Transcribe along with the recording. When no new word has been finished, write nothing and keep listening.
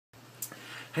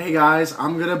Hey guys,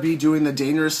 I'm gonna be doing the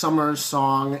Dangerous Summer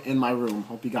song in my room.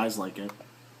 Hope you guys like it.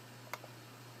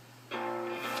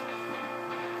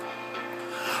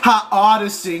 I ought to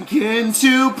sink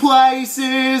into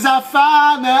places I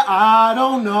find that I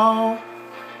don't know.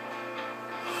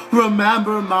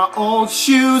 Remember my old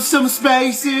shoes, some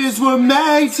spaces were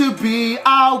made to be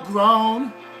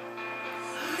outgrown.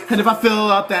 And if I fill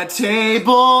up that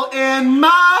table in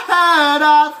my head,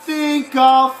 I think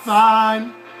I'll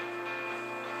find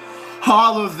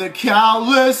all of the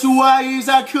countless ways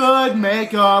I could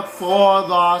make up for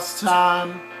lost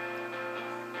time.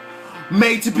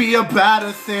 Made to be a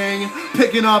better thing,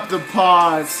 picking up the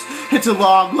parts. It's a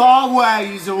long, long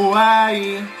ways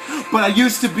away, but I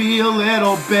used to be a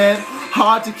little bit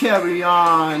hard to carry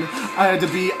on. I had to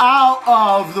be out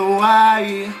of the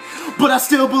way, but I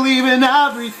still believe in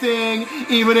everything,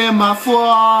 even in my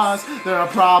flaws. They're a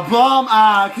problem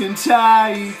I can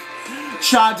take.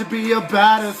 Tried to be a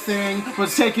better thing, but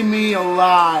it's taking me a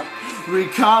lot.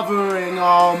 Recovering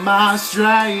all my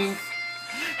strength.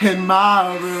 In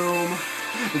my room,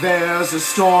 there's a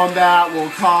storm that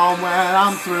will calm when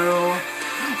I'm through.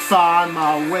 Find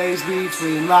my ways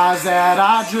between lies that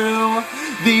I drew.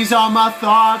 These are my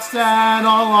thoughts in a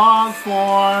long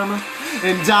form,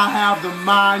 and I have the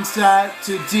mindset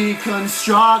to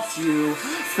deconstruct you.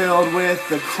 Filled with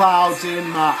the clouds in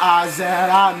my eyes that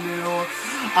I knew.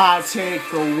 I take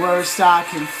the worst I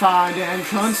can find and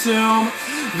consume.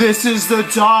 This is the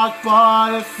dark,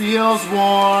 but it feels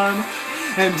warm,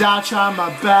 and I try my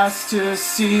best to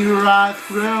see right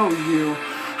through you.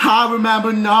 I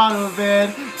remember none of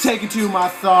it, taken to my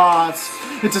thoughts.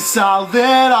 It's a solid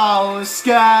I'll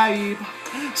escape.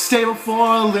 Stable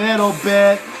for a little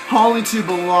bit, only to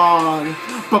belong.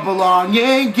 But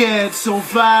belonging gets so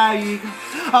vague.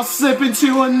 I'll slip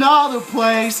into another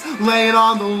place, laying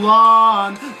on the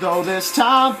lawn, though this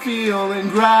time feeling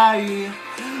gray.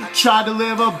 Tried to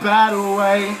live a better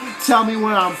way, tell me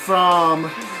where I'm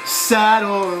from.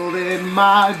 Settled in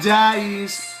my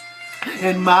days,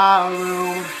 in my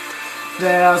room.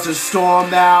 There's a storm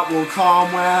that will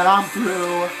calm when I'm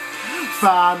through.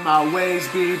 Find my ways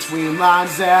between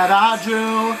lines that I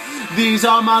drew. These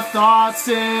are my thoughts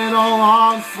in a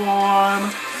long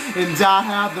form, and I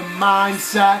have the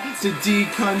mindset to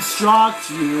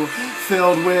deconstruct you.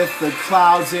 Filled with the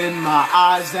clouds in my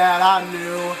eyes that I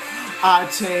knew. I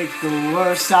take the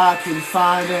worst I can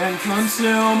find and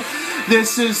consume.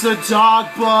 This is the dark,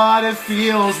 but it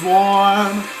feels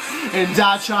warm, and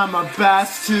I try my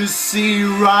best to see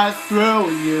right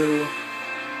through you.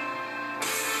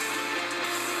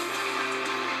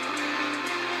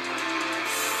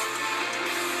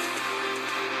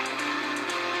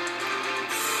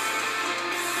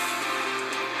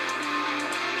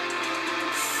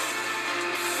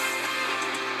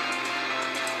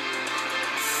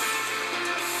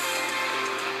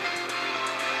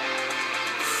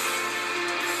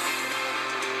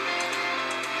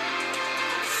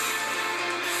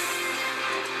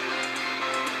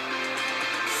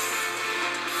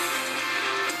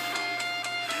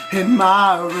 In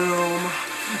my room,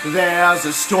 there's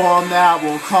a storm that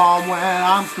will calm when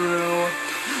I'm through.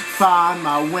 Find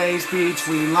my ways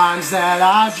between lines that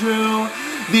I drew.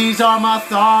 These are my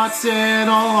thoughts in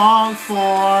a long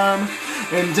form,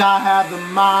 and I have the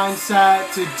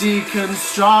mindset to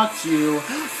deconstruct you.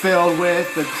 Filled with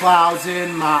the clouds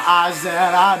in my eyes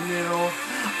that I knew.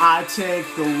 I take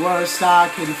the worst I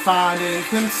can find and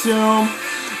consume.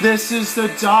 This is the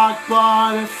dark,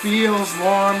 but it feels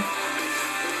warm.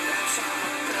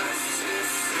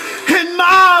 In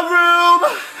my room,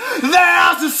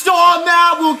 there's a storm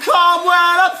that will come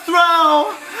when I'm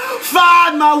through.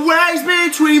 Find my ways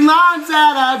between lines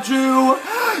that I drew.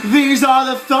 These are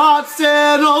the thoughts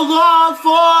in a long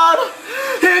form,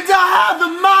 and I have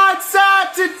the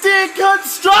mindset to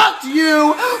deconstruct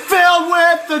you. Filled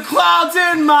with the clouds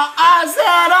in my eyes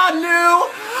that I knew.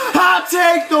 I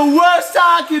take the worst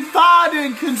I can find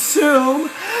and consume.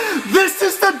 This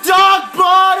is the dark,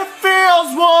 but it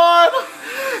feels warm,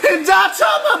 and I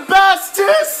try my best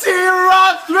to